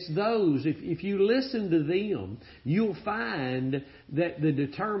 it's those. If you listen to them, you'll find that the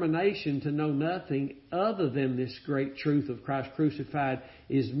determination to know nothing other than this great truth of Christ crucified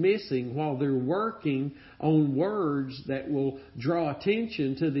is missing, while they're working on words that will draw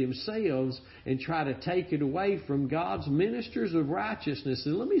attention to themselves and try to take it away from God's ministers of righteousness.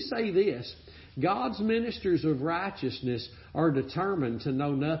 And let me say this. God's ministers of righteousness are determined to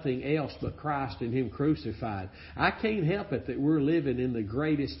know nothing else but Christ and Him crucified. I can't help it that we're living in the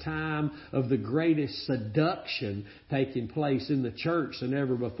greatest time of the greatest seduction taking place in the church than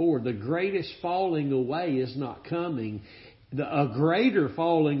ever before. The greatest falling away is not coming. A greater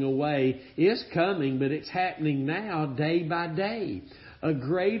falling away is coming, but it's happening now day by day. A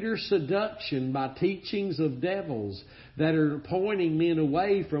greater seduction by teachings of devils that are pointing men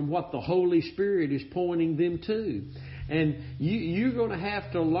away from what the Holy Spirit is pointing them to. And you're going to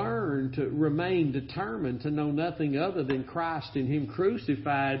have to learn to remain determined to know nothing other than Christ and Him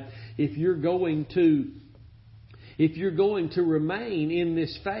crucified if you're going to remain in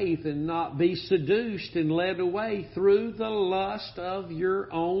this faith and not be seduced and led away through the lust of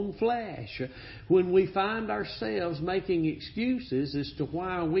your own flesh. When we find ourselves making excuses as to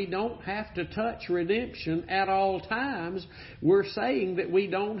why we don't have to touch redemption at all times, we're saying that we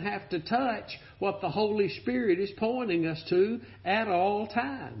don't have to touch what the Holy Spirit is pointing us to at all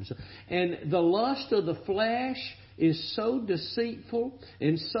times. And the lust of the flesh is so deceitful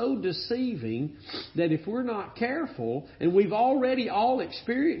and so deceiving that if we're not careful, and we've already all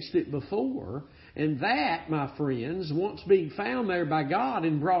experienced it before, and that, my friends, once being found there by God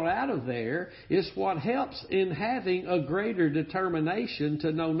and brought out of there, is what helps in having a greater determination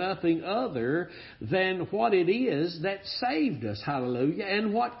to know nothing other than what it is that saved us, hallelujah,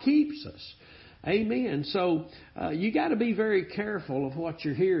 and what keeps us. Amen. So you got to be very careful of what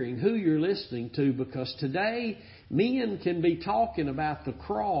you're hearing, who you're listening to, because today men can be talking about the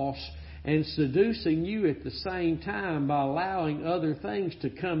cross and seducing you at the same time by allowing other things to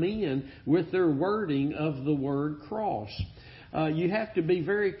come in with their wording of the word cross. You have to be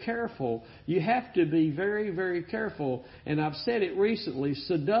very careful. You have to be very, very careful. And I've said it recently,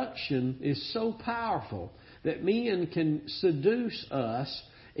 seduction is so powerful that men can seduce us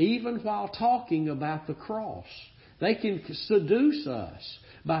even while talking about the cross. They can seduce us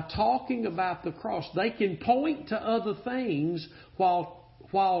by talking about the cross. They can point to other things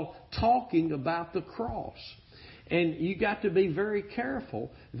while talking about the cross. And you got to be very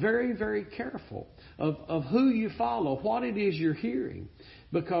careful, very, very careful of who you follow, what it is you're hearing.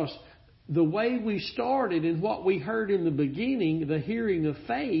 Because the way we started and what we heard in the beginning, the hearing of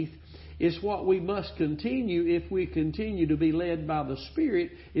faith, is what we must continue if we continue to be led by the Spirit,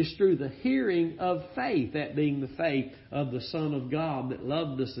 is through the hearing of faith, that being the faith of the Son of God that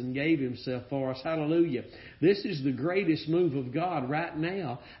loved us and gave Himself for us. Hallelujah. This is the greatest move of God right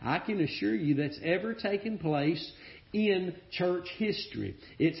now, I can assure you, that's ever taken place in church history.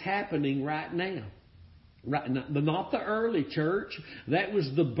 It's happening right now. Right, not the early church. That was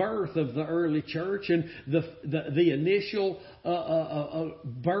the birth of the early church and the initial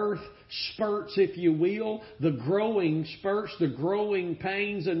birth spurts, if you will, the growing spurts, the growing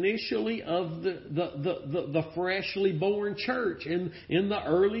pains initially of the freshly born church in the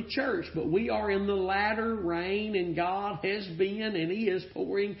early church. But we are in the latter rain, and God has been and He is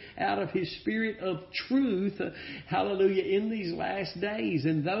pouring out of His Spirit of truth, hallelujah, in these last days.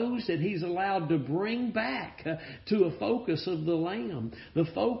 And those that He's allowed to bring back to a focus of the Lamb, the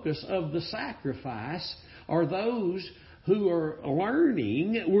focus of the sacrifice, are those who are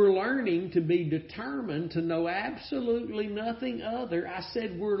learning. We're learning to be determined to know absolutely nothing other. I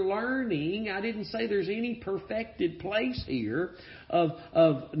said we're learning. I didn't say there's any perfected place here of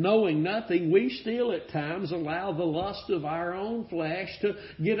knowing nothing. We still at times allow the lust of our own flesh to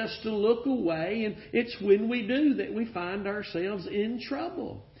get us to look away, and it's when we do that we find ourselves in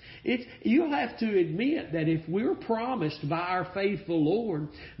trouble. You'll have to admit that if we're promised by our faithful Lord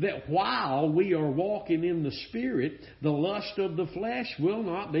that while we are walking in the Spirit, the lust of the flesh will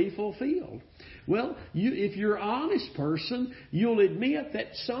not be fulfilled. Well, if you're an honest person, you'll admit that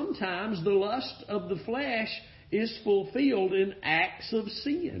sometimes the lust of the flesh is fulfilled in acts of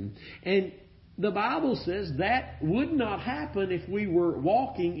sin. And the Bible says that would not happen if we were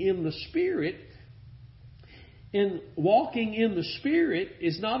walking in the Spirit. And walking in the Spirit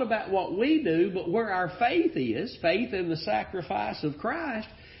is not about what we do, but where our faith is, faith in the sacrifice of Christ.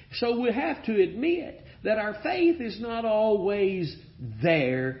 So we have to admit that our faith is not always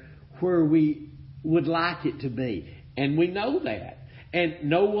there where we would like it to be. And we know that. And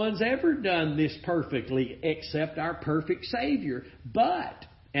no one's ever done this perfectly except our perfect Savior. But,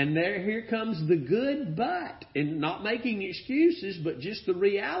 and here comes the good but, and not making excuses, but just the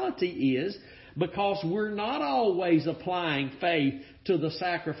reality is, because we're not always applying faith to the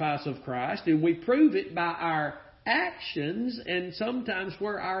sacrifice of Christ, and we prove it by our actions and sometimes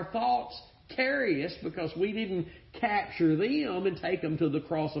where our thoughts carry us, because we didn't capture them and take them to the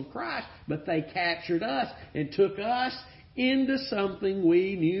cross of Christ, but they captured us and took us into something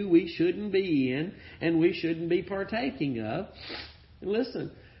we knew we shouldn't be in and we shouldn't be partaking of. And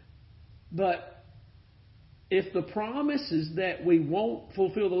listen, but if the promise is that we won't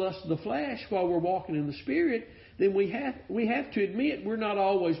fulfill the lust of the flesh while we're walking in the Spirit, then we have to admit we're not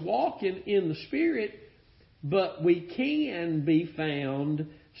always walking in the Spirit, but we can be found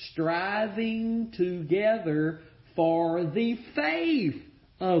striving together for the faith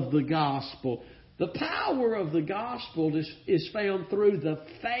of the gospel. The power of the gospel is found through the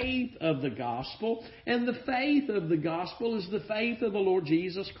faith of the gospel. And the faith of the gospel is the faith of the Lord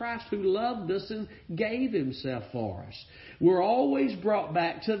Jesus Christ, who loved us and gave Himself for us. We're always brought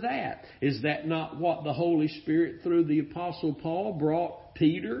back to that. Is that not what the Holy Spirit, through the Apostle Paul, brought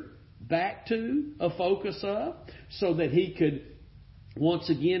Peter back to a focus of? So that he could once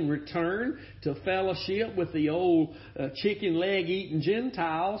again return to fellowship with the old chicken leg eating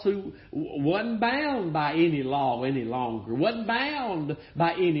Gentiles who wasn't bound by any law any longer, wasn't bound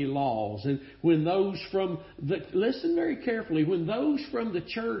by any laws. And when those listen very carefully, when those from the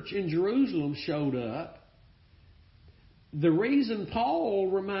church in Jerusalem showed up, the reason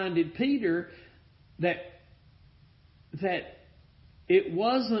Paul reminded Peter that it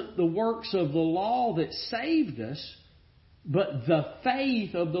wasn't the works of the law that saved us, but the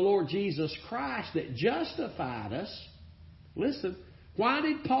faith of the Lord Jesus Christ that justified us. Listen, why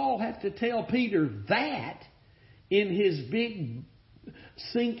did Paul have to tell Peter that in his big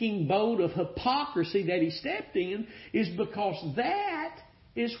sinking boat of hypocrisy that he stepped in? Is because that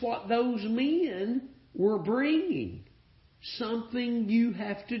is what those men were bringing. Something you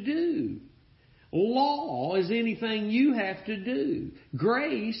have to do. Law is anything you have to do.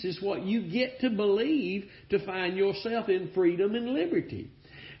 Grace is what you get to believe to find yourself in freedom and liberty.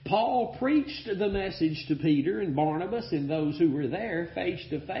 Paul preached the message to Peter and Barnabas and those who were there face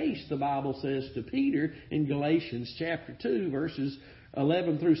to face, the Bible says to Peter in Galatians chapter 2, verses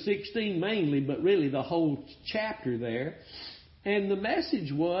 11 through 16 mainly, but really the whole chapter there. And the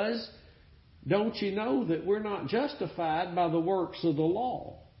message was, don't you know that we're not justified by the works of the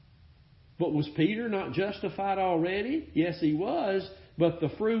law? But was Peter not justified already? Yes, he was, but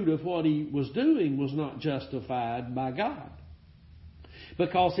the fruit of what he was doing was not justified by God.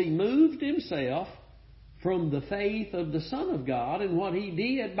 Because he moved himself from the faith of the Son of God and what he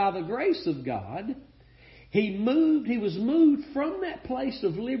did by the grace of God. He was moved from that place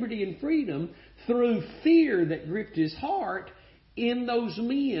of liberty and freedom through fear that gripped his heart in those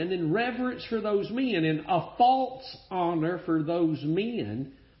men and reverence for those men and a false honor for those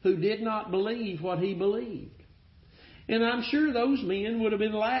men who did not believe what he believed. And I'm sure those men would have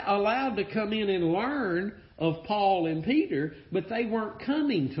been allowed to come in and learn of Paul and Peter, but they weren't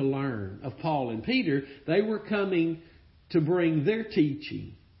coming to learn of Paul and Peter. They were coming to bring their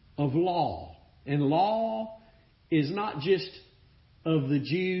teaching of law. And law is not just of the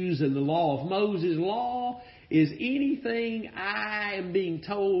Jews and the law of Moses. Law is anything I am being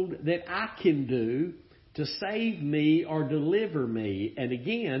told that I can do to save me or deliver me. And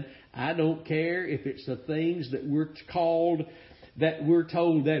again, I don't care if it's the things that we're told that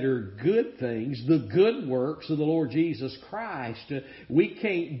are good things, the good works of the Lord Jesus Christ. We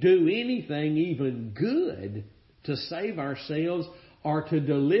can't do anything even good to save ourselves or to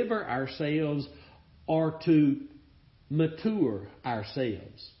deliver ourselves or to mature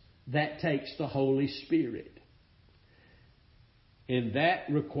ourselves. That takes the Holy Spirit. And that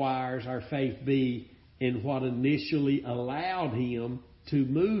requires our faith be in what initially allowed Him to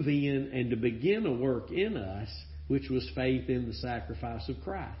move in and to begin a work in us, which was faith in the sacrifice of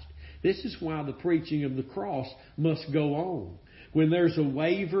Christ. This is why the preaching of the cross must go on. When there's a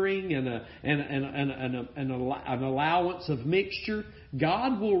wavering and an allowance of mixture,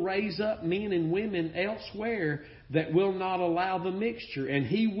 God will raise up men and women elsewhere that will not allow the mixture. And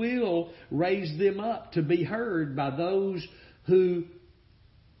He will raise them up to be heard by those who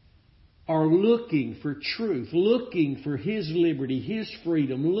are looking for truth, looking for His liberty, His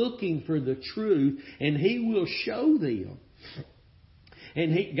freedom, looking for the truth, and He will show them.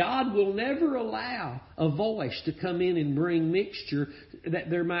 And God will never allow a voice to come in and bring mixture, that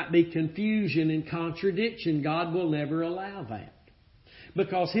there might be confusion and contradiction. God will never allow that.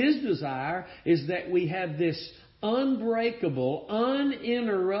 Because His desire is that we have this unbreakable,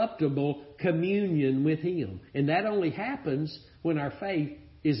 uninterruptible communion with Him. And that only happens when our faith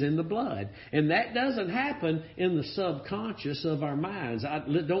is in the blood. And that doesn't happen in the subconscious of our minds.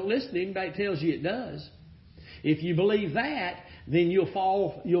 Don't listen to anybody that tells you it does. If you believe that, then you'll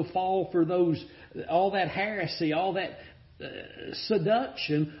fall for all that heresy, all that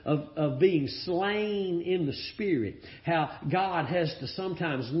seduction of being slain in the Spirit. How God has to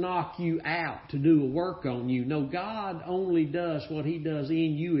sometimes knock you out to do a work on you. No, God only does what He does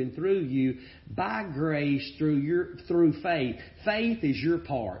in you and through you by grace through faith. Faith is your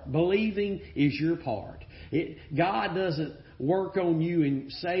part. Believing is your part. God doesn't work on you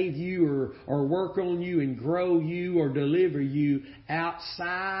and save you or work on you and grow you or deliver you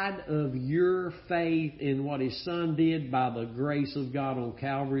outside of your faith in what His Son did by the grace of God on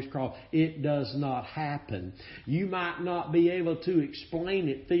Calvary's cross. It does not happen. You might not be able to explain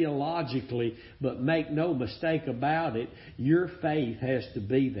it theologically, but make no mistake about it, your faith has to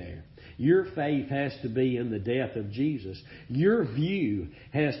be there. Your faith has to be in the death of Jesus. Your view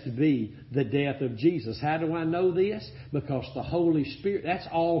has to be the death of Jesus. How do I know this? Because the Holy Spirit, that's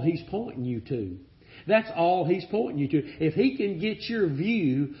all He's pointing you to. That's all He's pointing you to. If He can get your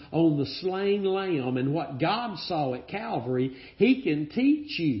view on the slain Lamb and what God saw at Calvary, He can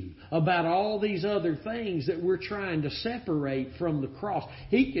teach you about all these other things that we're trying to separate from the cross.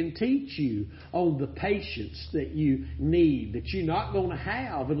 He can teach you on the patience that you need, that you're not going to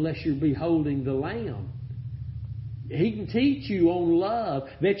have unless you're beholding the Lamb. He can teach you on love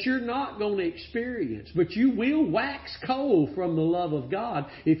that you're not going to experience, but you will wax cold from the love of God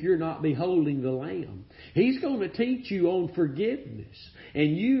if you're not beholding the Lamb. He's going to teach you on forgiveness,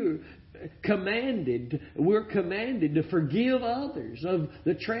 and we're commanded to forgive others of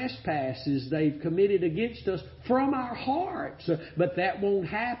the trespasses they've committed against us from our hearts. But that won't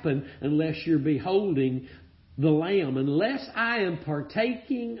happen unless you're beholding the Lamb. Unless I am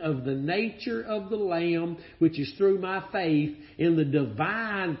partaking of the nature of the Lamb, which is through my faith in the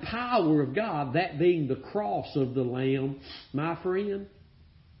divine power of God, that being the cross of the Lamb, my friend,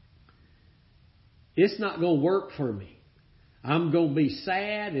 It's not going to work for me. I'm going to be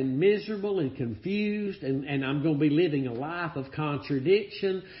sad and miserable and confused, and I'm going to be living a life of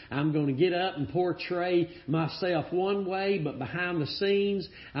contradiction. I'm going to get up and portray myself one way, but behind the scenes,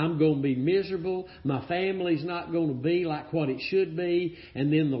 I'm going to be miserable. My family's not going to be like what it should be.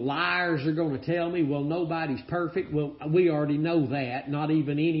 And then the liars are going to tell me, well, nobody's perfect. Well, we already know that. Not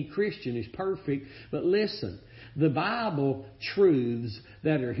even any Christian is perfect. But listen, the Bible truths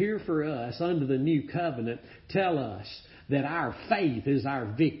that are here for us under the new covenant tell us that our faith is our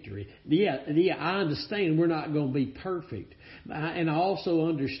victory. Yeah, I understand we're not going to be perfect. And I also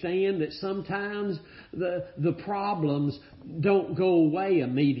understand that sometimes the problems don't go away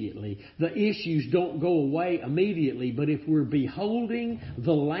immediately. The issues don't go away immediately. But if we're beholding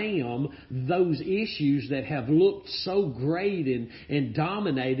the Lamb, those issues that have looked so great and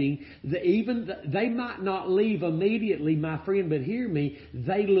dominating, they might not leave immediately, my friend, but hear me,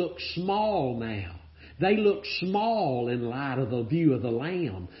 they look small now. They look small in light of the view of the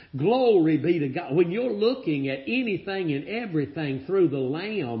Lamb. Glory be to God. When you're looking at anything and everything through the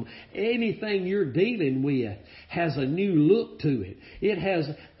Lamb, anything you're dealing with has a new look to it. It has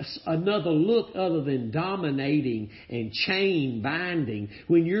another look other than dominating and chain binding.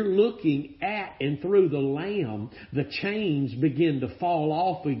 When you're looking at and through the Lamb, the chains begin to fall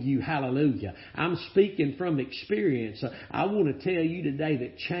off of you. Hallelujah. I'm speaking from experience. I want to tell you today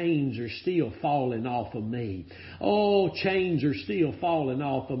that chains are still falling off of me. Oh, chains are still falling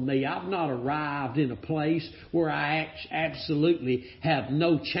off of me. I've not arrived in a place where I absolutely have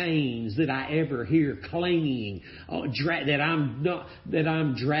no chains that I ever hear clanging, that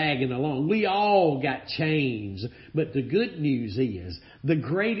I'm dragging along. We all got chains. But the good news is, the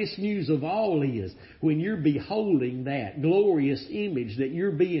greatest news of all is, when you're beholding that glorious image that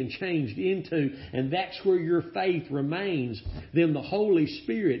you're being changed into, and that's where your faith remains, then the Holy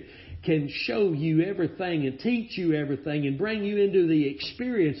Spirit can show you everything and teach you everything and bring you into the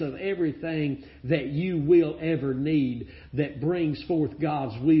experience of everything that you will ever need that brings forth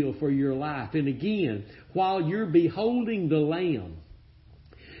God's will for your life. And again, while you're beholding the Lamb,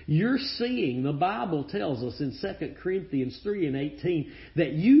 you're seeing, the Bible tells us in 2 Corinthians 3:18,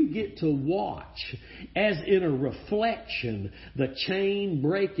 that you get to watch, as in a reflection, the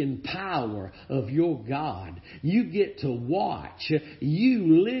chain-breaking power of your God. You get to watch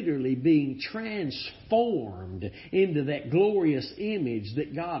you literally being transformed into that glorious image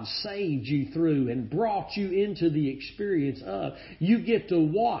that God saved you through and brought you into the experience of. You get to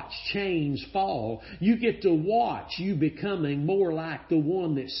watch chains fall. You get to watch you becoming more like the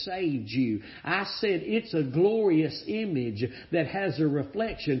one that saved you. I said it's a glorious image that has a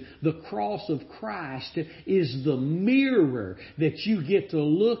reflection. The cross of Christ is the mirror that you get to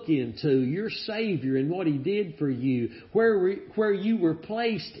look into your Savior and what He did for you, where you were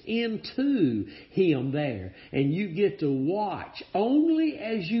placed into Him there. And you get to watch only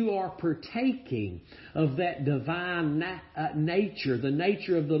as you are partaking of that divine nature, the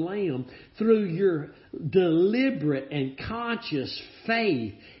nature of the Lamb, through your deliberate and conscious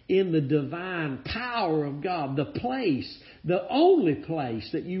faith in the divine power of God, the only place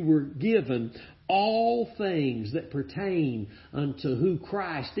that you were given all things that pertain unto who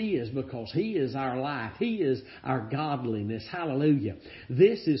Christ is, because He is our life. He is our godliness. Hallelujah.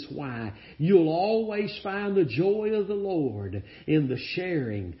 This is why you'll always find the joy of the Lord in the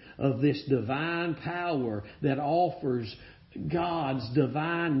sharing of this divine power that offers God's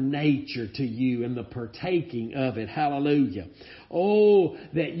divine nature to you and the partaking of it. Hallelujah. Oh,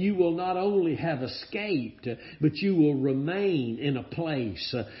 that you will not only have escaped, but you will remain in a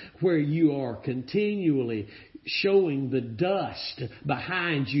place where you are continually showing the dust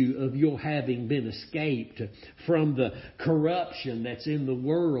behind you of your having been escaped from the corruption that's in the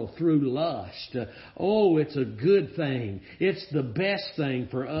world through lust. Oh, it's a good thing. It's the best thing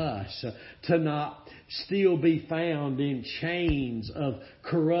for us to not still be found in chains of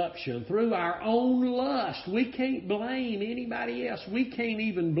corruption through our own lust. We can't blame anybody else. We can't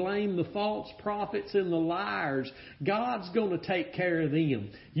even blame the false prophets and the liars. God's going to take care of them.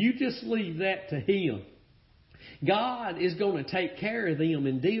 You just leave that to Him. God is going to take care of them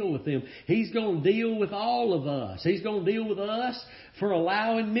and deal with them. He's going to deal with all of us. He's going to deal with us for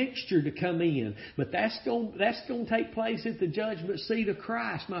allowing mixture to come in. But that's going to take place at the judgment seat of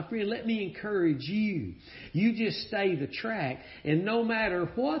Christ. My friend, let me encourage you. You just stay the track. And no matter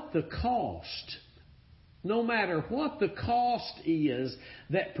what the cost is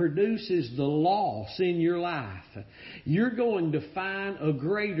that produces the loss in your life, you're going to find a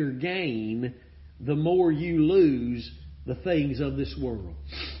greater gain the more you lose the things of this world.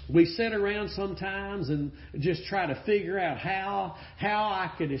 We sit around sometimes and just try to figure out how I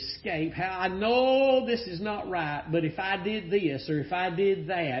could escape, how I know this is not right, but if I did this or if I did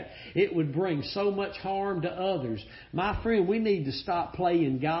that, it would bring so much harm to others. My friend, we need to stop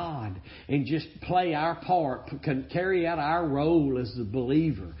playing God and just play our part, carry out our role as the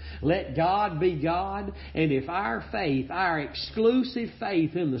believer. Let God be God, and if our faith, our exclusive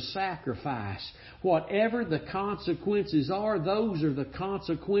faith in the sacrifice, whatever the consequences are, those are the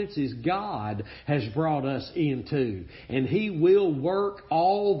consequences God has brought us into. And He will work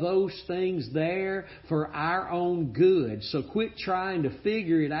all those things there for our own good. So quit trying to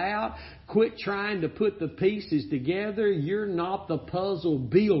figure it out. Quit trying to put the pieces together. You're not the puzzle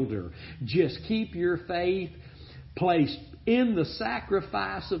builder. Just keep your faith placed in the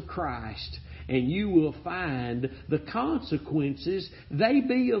sacrifice of Christ, and you will find the consequences, they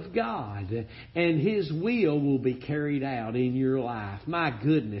be of God, and His will be carried out in your life. My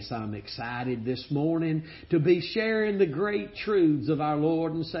goodness, I'm excited this morning to be sharing the great truths of our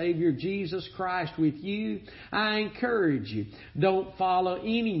Lord and Savior Jesus Christ with you. I encourage you, don't follow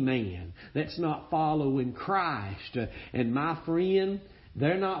any man that's not following Christ. And my friend,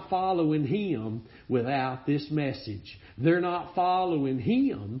 they're not following Him without this message. They're not following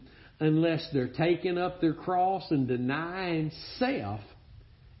Him unless they're taking up their cross and denying self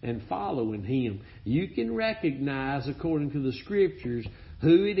and following Him. You can recognize, according to the Scriptures,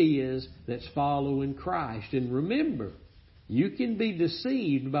 who it is that's following Christ. And remember, you can be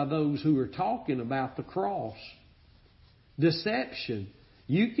deceived by those who are talking about the cross. Deception.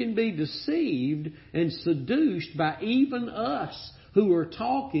 You can be deceived and seduced by even us who are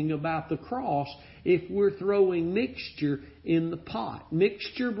talking about the cross if we're throwing mixture in the pot.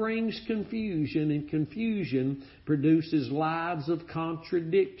 Mixture brings confusion, and confusion produces lives of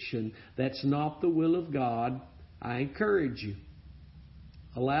contradiction. That's not the will of God. I encourage you,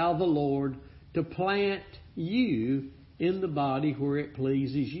 allow the Lord to plant you in the body where it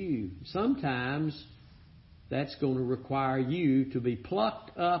pleases you. Sometimes that's going to require you to be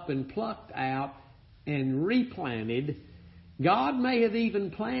plucked up and plucked out and replanted. God may have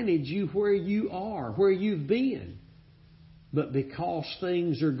even planted you where you are, where you've been. But because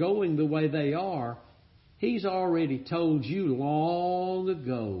things are going the way they are, He's already told you long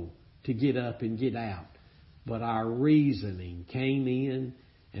ago to get up and get out. But our reasoning came in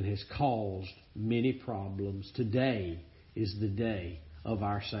and has caused many problems. Today is the day of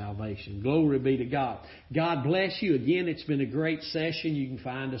our salvation. Glory be to God. God bless you. Again, it's been a great session. You can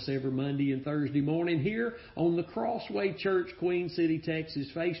find us every Monday and Thursday morning here on the Crossway Church, Queen City, Texas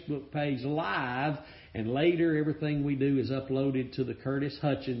Facebook page live. And later, everything we do is uploaded to the Curtis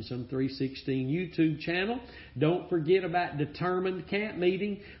Hutchinson 316 YouTube channel. Don't forget about Determined Camp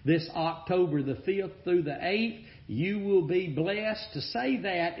Meeting this October the 5th through the 8th. You will be blessed. To say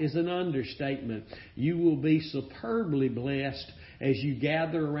that is an understatement. You will be superbly blessed as you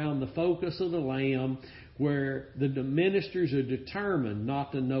gather around the focus of the Lamb, where the ministers are determined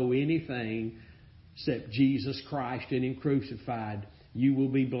not to know anything except Jesus Christ and Him crucified. You will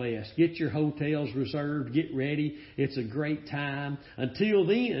be blessed. Get your hotels reserved. Get ready. It's a great time. Until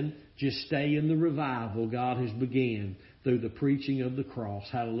then, just stay in the revival God has began through the preaching of the cross.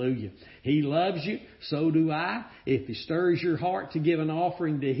 Hallelujah. He loves you. So do I. If He stirs your heart to give an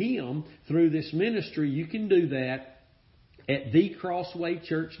offering to Him through this ministry, you can do that at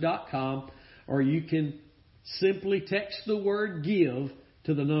thecrosswaychurch.com, or you can simply text the word GIVE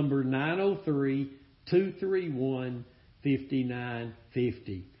to the number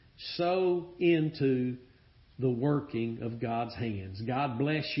 903-231-5950. Sow into the working of God's hands. God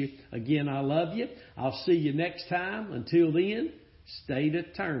bless you. Again, I love you. I'll see you next time. Until then, stay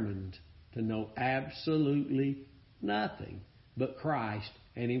determined to know absolutely nothing but Christ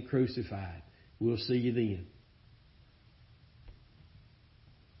and Him crucified. We'll see you then.